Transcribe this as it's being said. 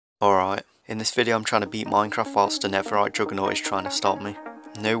Alright, in this video I'm trying to beat Minecraft whilst a Netherite Juggernaut is trying to stop me.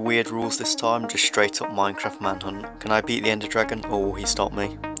 No weird rules this time, just straight up Minecraft Manhunt. Can I beat the Ender Dragon or will he stop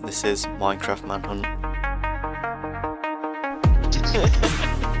me? This is Minecraft Manhunt.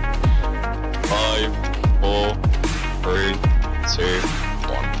 5, 4, 3, 2,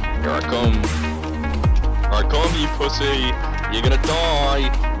 1. Here I come. Here I come, you pussy. You're gonna die.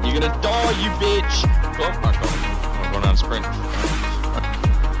 You're gonna die, you bitch. Come on, I'm going on sprint.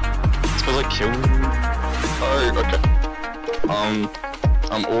 It's because I killed you. Oh, okay.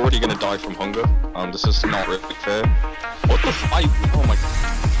 I'm already gonna die from hunger. This is not really fair. What the fuck? Oh my.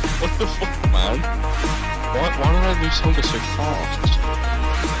 What the fuck, man? Why did I lose hunger so fast?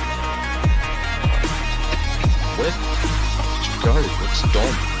 Where did you go? It's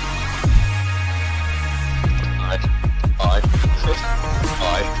dumb.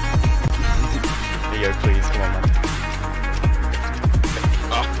 Leo, please, come on, man.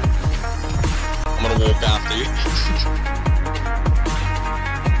 I'm gonna walk after you.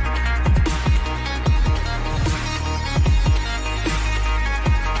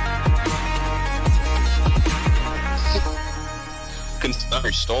 No,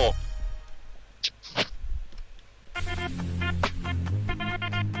 stop.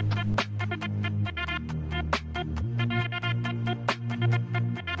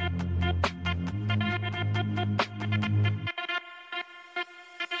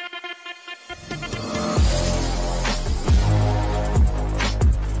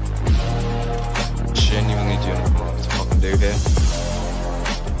 Genuinely do not know what to fucking do here.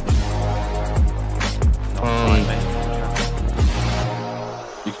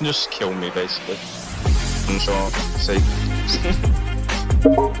 You can just kill me, basically. I'm sure. Safe.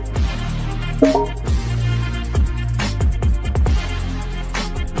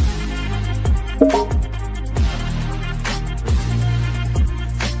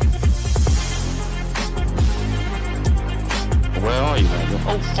 Where are you, man?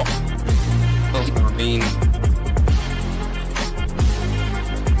 Oh, fuck! Doesn't mean.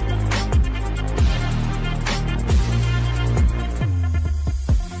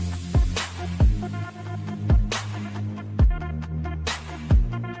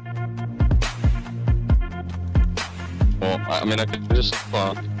 Well, I mean, I could just,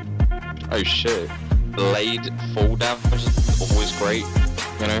 oh shit. Blade fall damage is always great,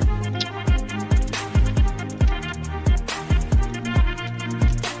 you know?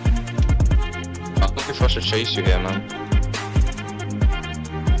 I think if I should chase you here, man.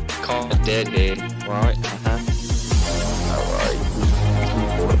 Can't dead here, right? Alright.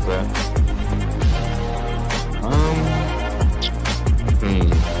 All up there.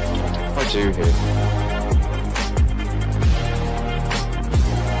 What do I do here?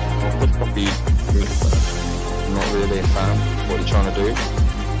 Probably not really a fan of what you're trying to do.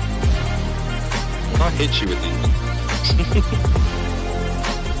 Can I hit you with these?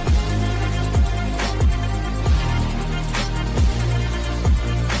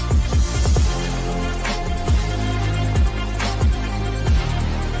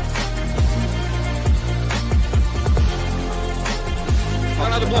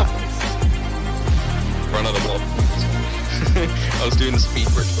 Run out of block! Run out of block. I was doing the speed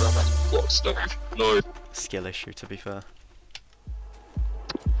bridge, but I'm at block stone. No. Skill issue, to be fair.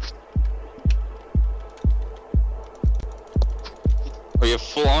 Oh, you're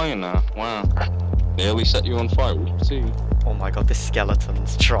flying now. Wow. Nearly set you on fire. What did you see? Oh my god, this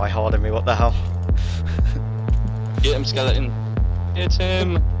skeleton's try-harding me, what the hell? Get him, skeleton. Get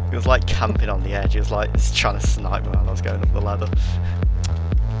him. He was like camping on the edge, he was like trying to snipe me while I was going up the ladder.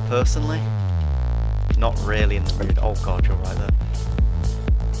 Personally, not really in the mood. Oh god, you're right there.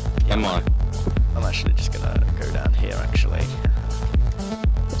 Yeah, Am I? I'm actually just gonna go down here actually.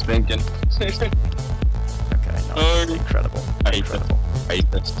 Thinking. Okay, no, Oh. incredible. I hate Incredible. this. I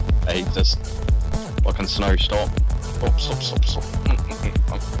hate this. I hate this. Fucking snow, stop. Stop.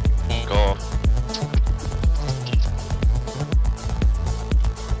 Oh god.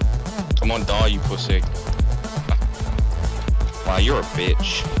 Come on, die, you pussy. Wow, you're a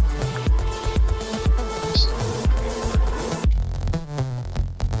bitch.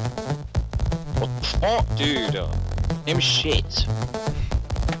 What the fuck, dude? Him shit.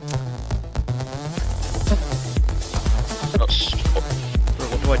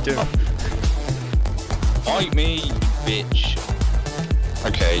 What do I do? Fight me, bitch.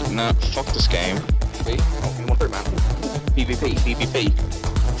 Okay, nah, fuck this game. Oh, you want through, man? PvP.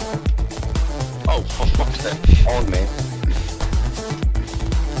 Oh, for fuck's sake. On me.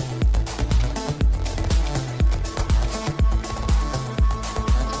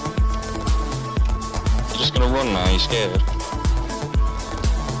 just gonna run now, you scared?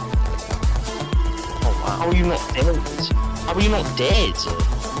 How are you not dead? How are you not dead?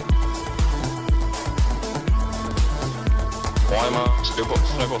 Why am I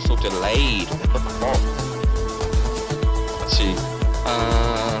still delayed? What the fuck? Let's see.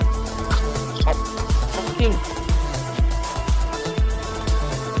 Stop fucking.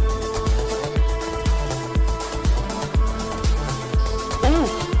 Oh,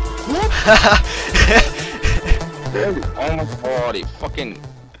 what? Oh my god, it fucking.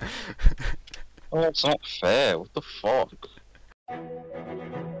 Oh, it's not fair. What the fuck?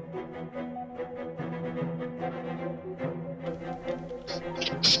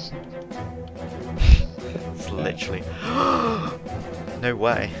 It's literally. No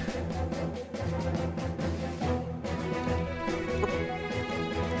way.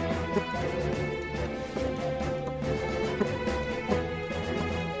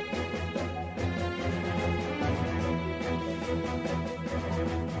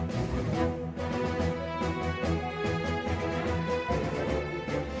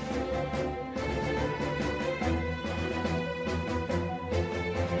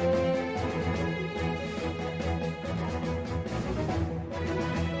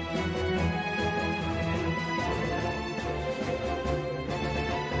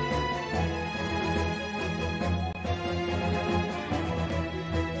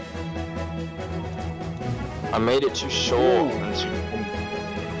 I made it too short and too.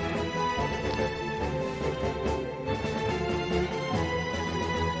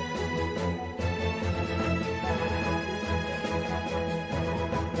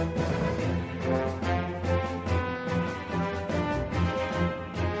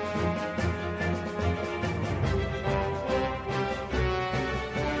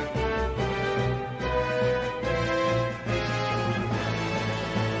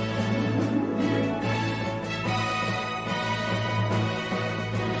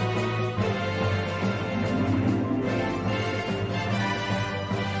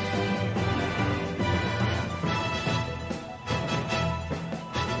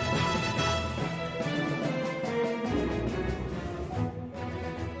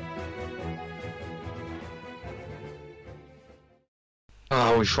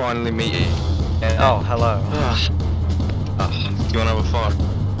 Oh, we finally meet you. Oh, hello. Do you wanna have a fun?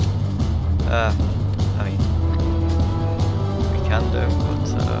 I mean, we can do, but,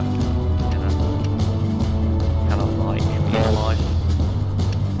 you know, kind of like real life.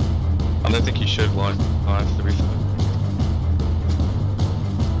 I don't think you should like to be fair.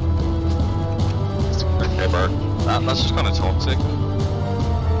 Okay, bro. That's just kind of toxic.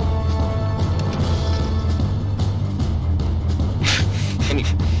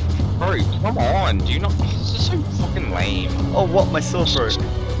 Bro, come on, do you not? This is so fucking lame. Oh, what? My sore throat.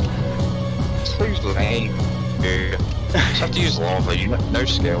 So lame, dude. You just have to use lava, you have no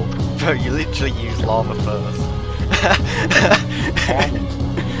skill. Bro, you literally use lava first.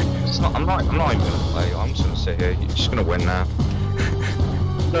 I'm not even gonna play, I'm just gonna sit here, you're just gonna win now.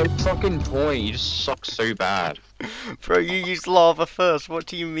 No fucking point, you just suck so bad. Bro, you use lava first, what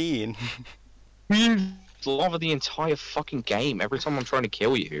do you mean? You use lava the entire fucking game, every time I'm trying to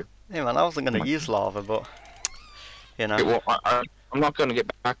kill you. Hey man, I wasn't gonna use lava, but, you know. Okay, well, I'm not gonna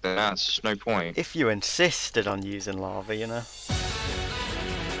get back to that, it's just no point. If you insisted on using lava, you know.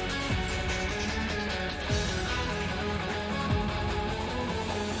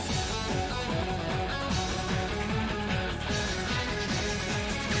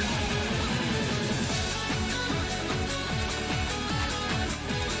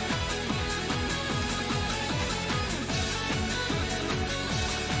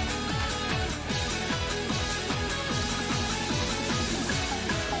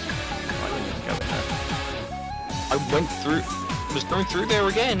 I went through, was going through there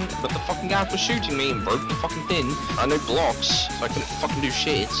again, but the fucking guy was shooting me and broke the fucking thing. I had no blocks, so I couldn't fucking do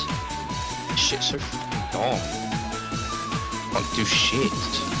shit. This shit's so fucking dumb. Can't do shit.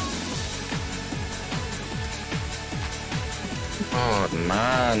 Oh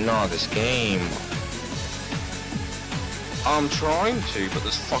man, no, this game. I'm trying to, but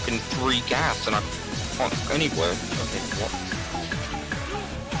there's fucking 3 gaps and I can't go anywhere. Okay, what?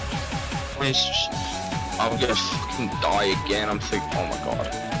 It's just, I'm gonna fucking die again. I'm thinking, oh my god.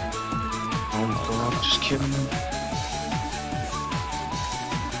 Oh my god, just kill me.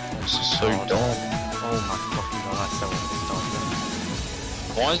 This is so dumb. Oh my fucking god, I still want to start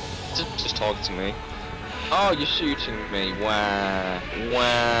Why is it just targeting me? Oh, you're shooting me. Wah.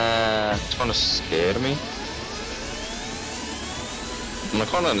 Wah. Trying to scare me. And I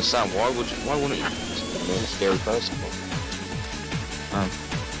can't understand why wouldn't you be a scary person?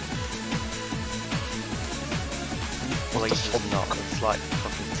 Well, it's not. It's like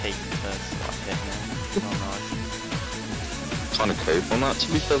fucking take the start getting in. Oh, nice. Kind of cope on that, to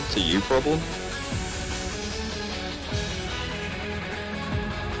be fair, to you, problem.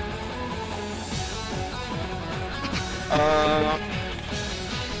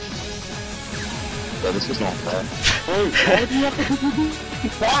 Yeah, this is not fair. Oh, why do you have to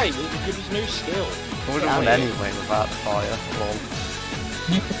why? There was no skill. I would have won anyway without the fire. Lol.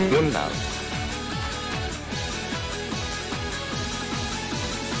 You can win now.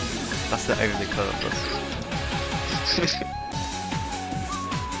 That's the only purpose.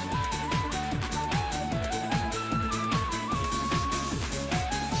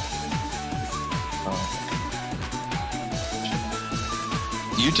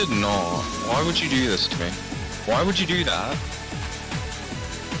 You did not. Why would you do this to me? Why would you do that?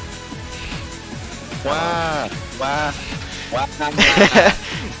 Wah! Wah! Wah!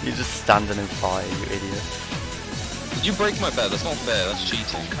 You're just standing in fire, you idiot. Did you break my bed? That's not fair, that's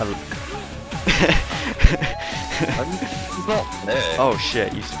cheating. It's not fair. Oh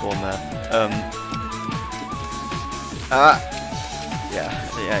shit, you spawned there.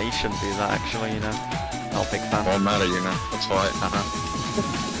 Yeah, you shouldn't do that actually, you know. Not a big fan. Won't matter, you know. That's right. I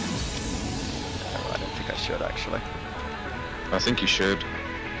don't think I should actually. I think you should.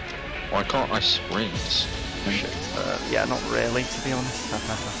 Why can't I sprint? Shit. Yeah, not really, to be honest.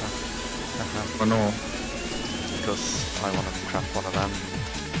 Why not? Because I want to craft one of them.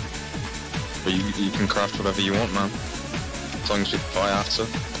 But you can craft whatever you want, man. As long as you buy after.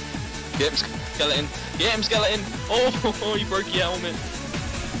 Get him, skeleton! Get him, skeleton! Oh, you broke your helmet!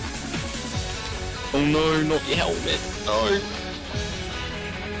 Oh no, not your helmet! No!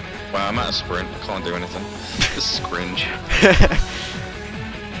 Wow, I'm at a sprint. I can't do anything. This is cringe.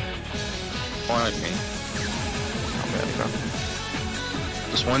 Why me?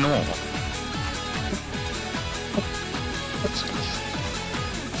 Just why not?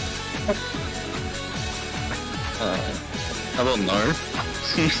 How about no?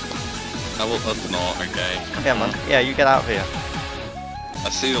 How about that's not okay? Yeah, man. Yeah, you get out of here. I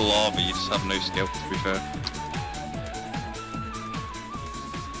see the lava, you just have no skill, to be fair.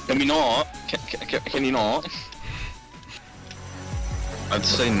 Can we not? Can you not? I'd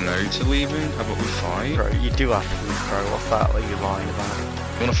say no to leaving. How about we fight? Bro, you do have to leave, bro. What's that? What are you lying about?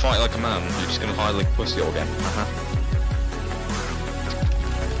 You wanna fight like a man? You're just gonna hide like a pussy all again?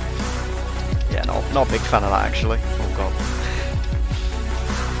 Yeah, not a big fan of that actually. Oh god.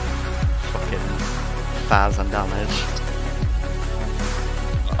 Fucking 1,000 damage.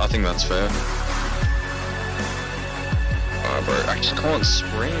 I think that's fair. Alright, bro, I just can't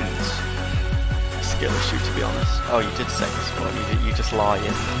sprint. Skill issue, to be honest. Oh, you did say this one. You just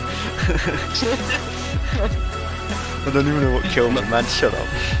lying. I don't even know what killed me, man. Shut up.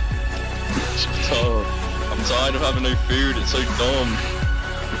 Shut up. I'm tired of having no food. It's so dumb.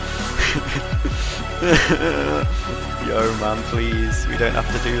 Yo, man, please. We don't have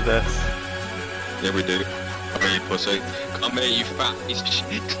to do this. Yeah, we do. Come here, you pussy. Come here, you fat piece of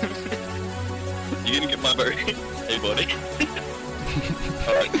shit. You gonna get my boat? Hey, buddy.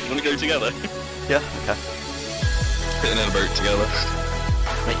 Alright, wanna go together? Yeah, okay. Sitting in a boat together.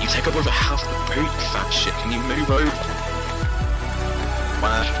 Mate, you take up over half the boat, you fat shit. Can you move over?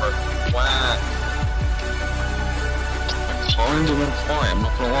 Wah, bro. Wah. I kind of want to fly, I'm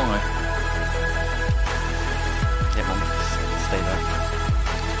not gonna lie. Yeah, man, stay there.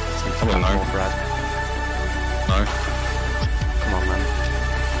 Just need Come on, no. more bread. No. Come on, man.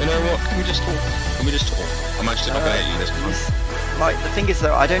 You know what? Can we just talk? Can we just talk? I'm actually not gonna hit you this time. Like, the thing is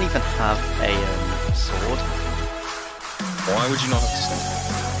though, I don't even have a sword. Why would you not have a sword?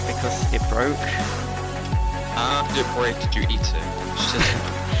 Because it broke. How did it break? Did you eat it? Shit.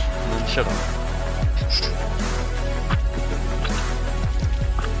 Man, shut up.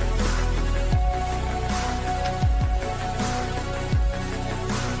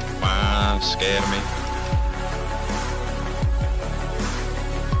 Wow, scared me.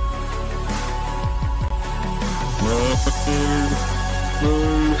 No.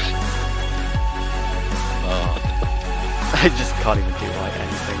 I just can't even do like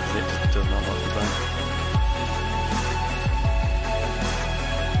anything because it just does not want to burn.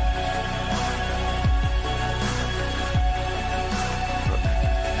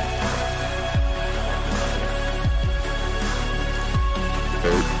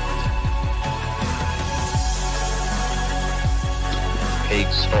 Pig,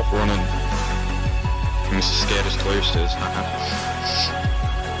 stop running. I'm as scared as Glowst is.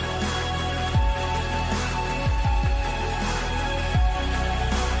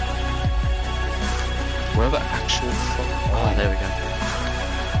 Where the actual fuck? Oh, there we go.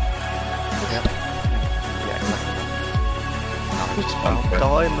 Yep. Yeah, exactly. It's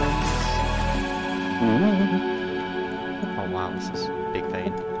Diamonds. Oh wow, this is big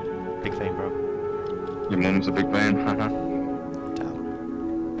vein. Big vein, bro. Your mum's a big vein, haha. Damn.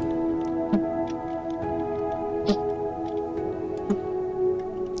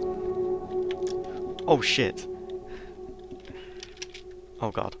 Oh shit.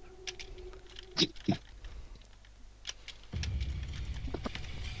 Oh god.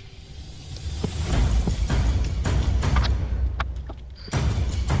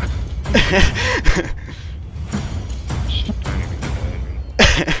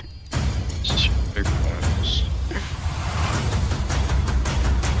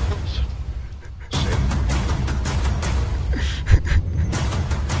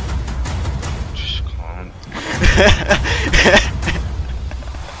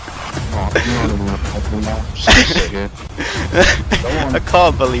 I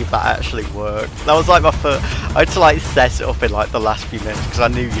can't believe that actually worked. That was like my first. I had to like set it up in like the last few minutes because I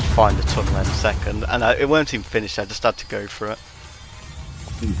knew you'd find the tunnel in a second, and it weren't even finished. I just had to go for it.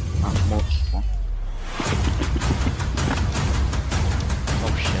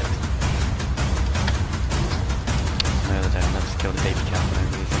 Oh shit! No, they don't. Let's just kill the baby cat for no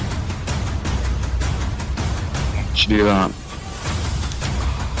reason. Should do that.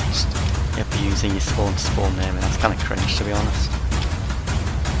 Just abusing your spawn to spawn near me. That's kind of cringe, to be honest.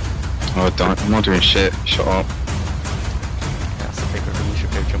 Oh, don't. I'm not doing shit. Shut up. Yeah, that's a big river. You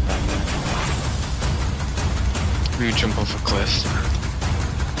should go jump down there. You jump off a cliff.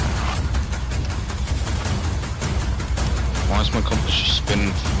 Why is my compass just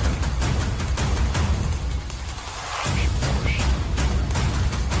spinning?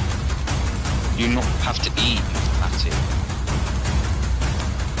 You not have to eat, that's it.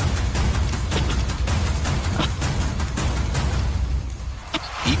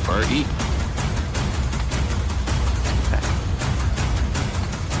 Eat, bro, eat. Okay.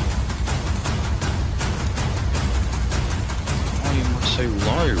 Why am I so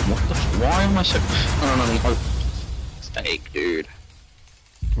low? What the why am I so... No. Steak, dude.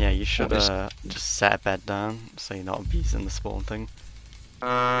 Yeah, you should just set a bed down so you're not abusing the spawn thing.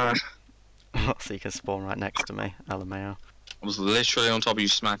 So you can spawn right next to me, LMAO. I was literally on top of you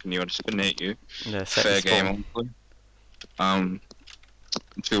smacking you, I just couldn't hit you. Yeah, set Fair your spawn. game, honestly.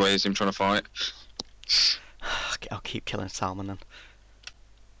 2 ways him trying to fight. I'll keep killing salmon then.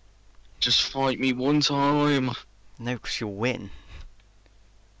 Just fight me one time. No, because you'll win.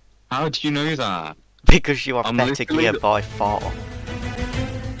 How do you know that? Because you are I'm pathetically literally by far.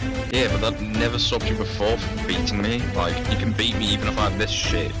 Yeah, but that never stopped you before from beating me. Like, you can beat me even if I have this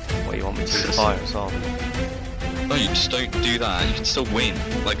shit. What, you want me to do the fire as well? No, you just don't do that. You can still win.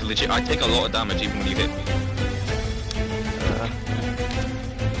 Like, legit, I take a lot of damage even when you hit me.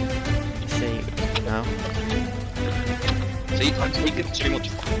 See, no. See, I'm taking too much.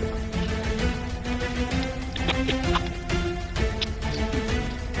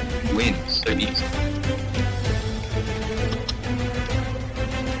 Win so easy.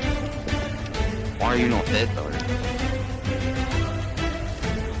 Why are you not dead though?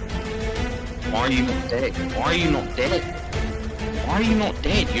 Why are you not dead? Why are you not dead? Why are you not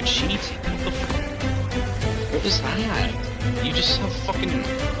dead? You're cheating. What the fuck? What is that? You just have fucking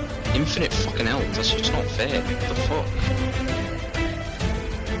infinite fucking health. That's just not fair. What the fuck?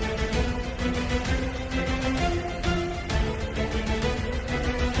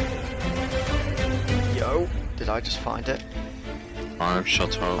 Yo, did I just find it? Oh,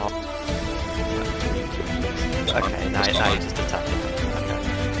 shut up. Oh. Okay, now you just attack it. Okay.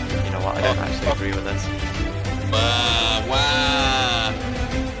 You know what, I don't actually agree with this. Wow.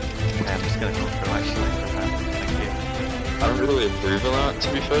 Okay, I'm just gonna go through actually. Thank you. I don't really approve of that, to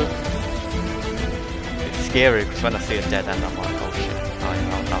be fair. It's scary because when I see a dead end I'm like, oh shit,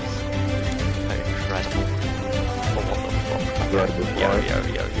 that's incredible. Oh, what the fuck? Yo.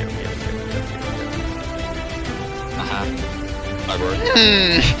 Hi, bro.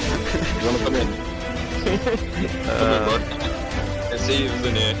 You wanna come in? Come in, bro. I see you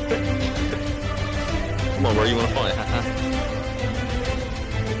in here. Come on, bro, you wanna fight? I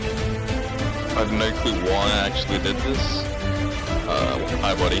have no clue why I actually did this.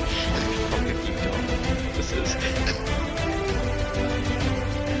 Hi, buddy. This is...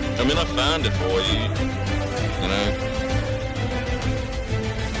 I mean, I found it for you. You know?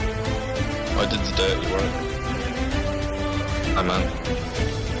 I did the dirty work. Hi, man.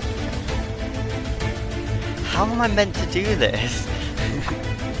 How am I meant to do this?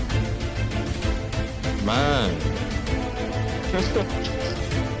 Man. I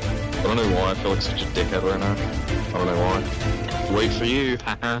don't know why I feel like such a dickhead right now. I don't know why. Wait for you,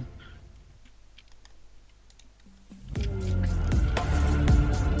 haha.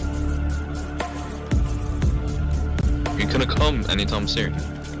 gonna come anytime soon?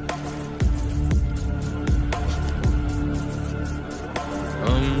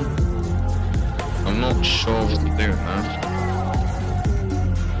 I'm not sure what to do, man.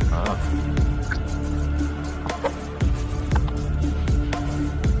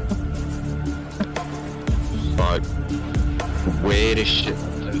 Like, weirdest shit.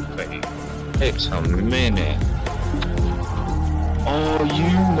 It's a minute. Oh,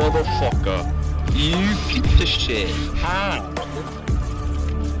 you motherfucker. You piece of shit. How?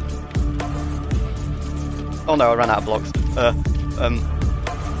 Oh no, I ran out of blocks.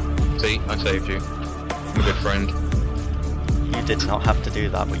 See, I saved you. I'm a good friend. You did not have to do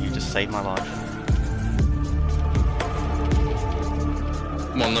that, but you just saved my life.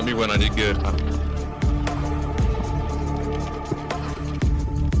 Come on, let me win, I did good.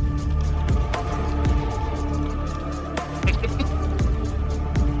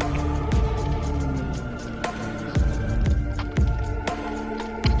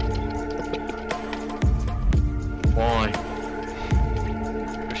 Why?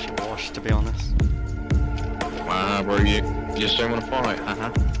 Wish-wash, to be honest. Wow, bro, you just don't want to fight,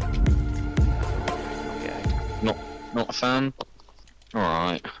 Okay. Not a fan?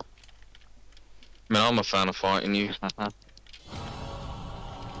 Alright. I mean, I'm a fan of fighting you, I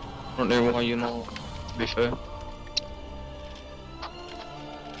don't know why you're not, to be fair.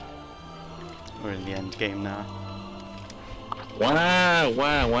 We're in the end game now. Wow.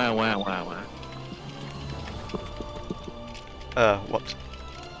 What?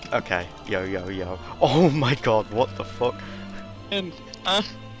 Okay, yo. Oh my god, what the fuck? And,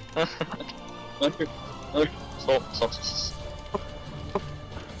 stop.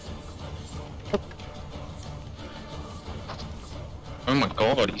 Oh my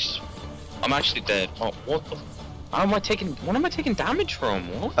god, I'm actually dead. Oh, what the? What am I taking damage from?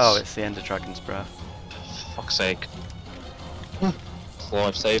 What? Oh, it's the Ender Dragon's breath. For fuck's sake.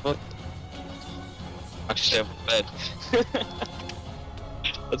 Lifesaver. Actually, I'm dead.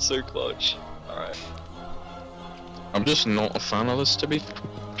 That's so clutch. Alright. I'm just not a fan of this, to be.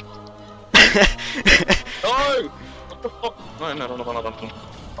 No! What the fuck? No.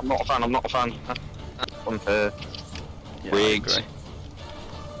 I'm not a fan. Unfair. Yeah,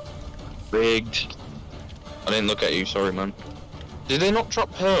 Rigged. I didn't look at you, sorry man. Did they not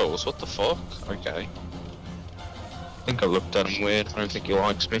drop pearls? What the fuck? Okay. I think I looked at him weird. I don't think he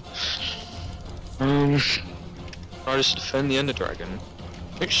likes me. I just defend the Ender Dragon.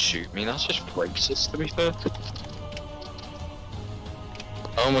 Don't shoot me, that's just racist, to be fair.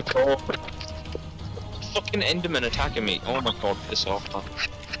 Oh my god. Fucking Enderman attacking me. Oh my god, piss off, man.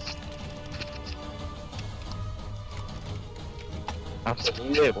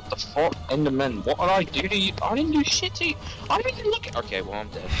 Absolutely, what the fuck? Enderman, what did I do to you? I didn't do shit to you. I didn't even look at— okay, well I'm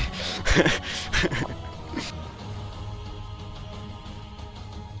dead.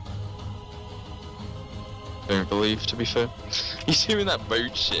 Don't believe, to be fair. He's doing that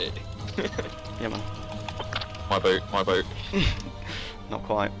boat shit. Yeah, man. My boat. Not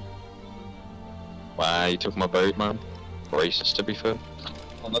quite. Wow, you took my boat, man. Racist, to be fair.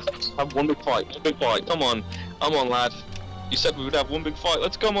 Let's have one big fight, come on, lad. You said we would have one big fight,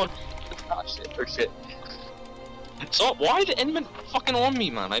 let's come on. Ah, shit. So, why are the Endermen fucking on me,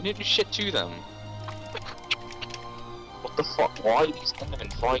 man? I didn't do shit to them. What the fuck, why are these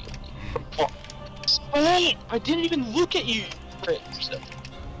Endermen fighting me? What the fuck? Oh, I didn't even look at you!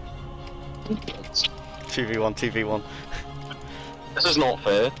 2v1. This is not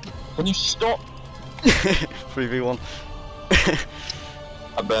fair. Can you stop? 3v1.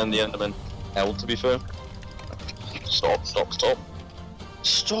 I burned the Enderman. L, to be fair. Stop.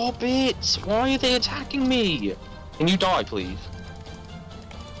 Stop it! Why are they attacking me? Can you die, please?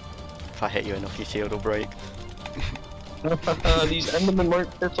 If I hit you enough, your shield will break. These Endermen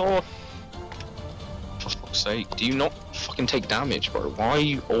won't piss off. For fuck's sake, do you not fucking take damage, bro? Why are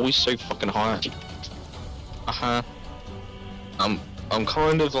you always so fucking high? I'm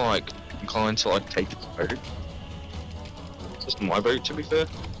kind of like inclined to like take the boat. It's just my boat, to be fair.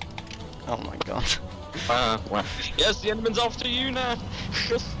 Oh my god. Wow. Yes, the Enderman's after you now.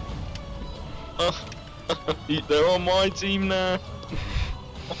 They're on my team now.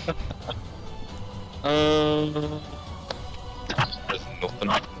 There's nothing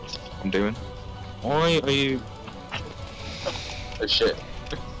I'm doing. Why are you? Oh shit.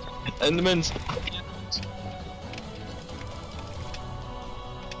 Endermans.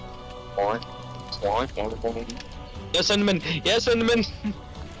 Why? Yes, Enderman! Yes, Enderman!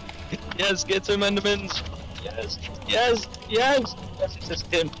 Yes, get him, Endermans! Yes! Yes!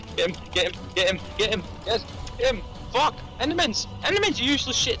 Just get him! Yes, get him! Fuck! Endermans! You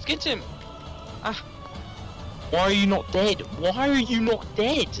useless shit! Get him! Why are you not dead? Why are you not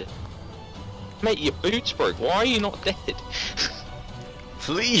dead? Mate, your boots broke. Why are you not dead?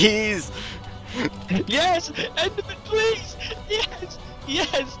 Please! Yes! Enderman, please! Yes!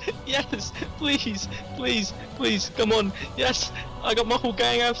 Yes! Yes! Please! Please! Please! Come on! Yes! I got my whole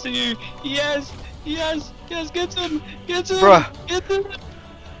gang after you! Yes! Yes! Yes! Get him! Get him! Bruh. Get him!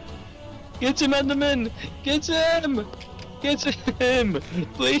 Get him, Enderman! Get him! Get him!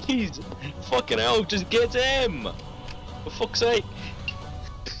 Please! Fucking hell, just get him! For fuck's sake!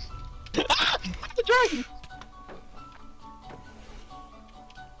 Ah! The dragon!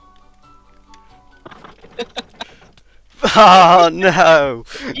 Oh no!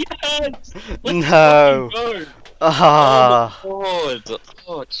 Yes! Let's No! fucking go! Ah! Oh my god!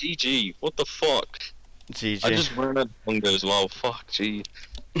 Oh, GG. What the fuck? GG. I just ran out of hunger as well. Fuck, gee.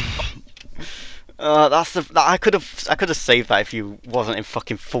 I could have saved that if you wasn't in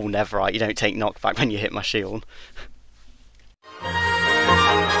fucking full Netherite. You don't take knockback when you hit my shield.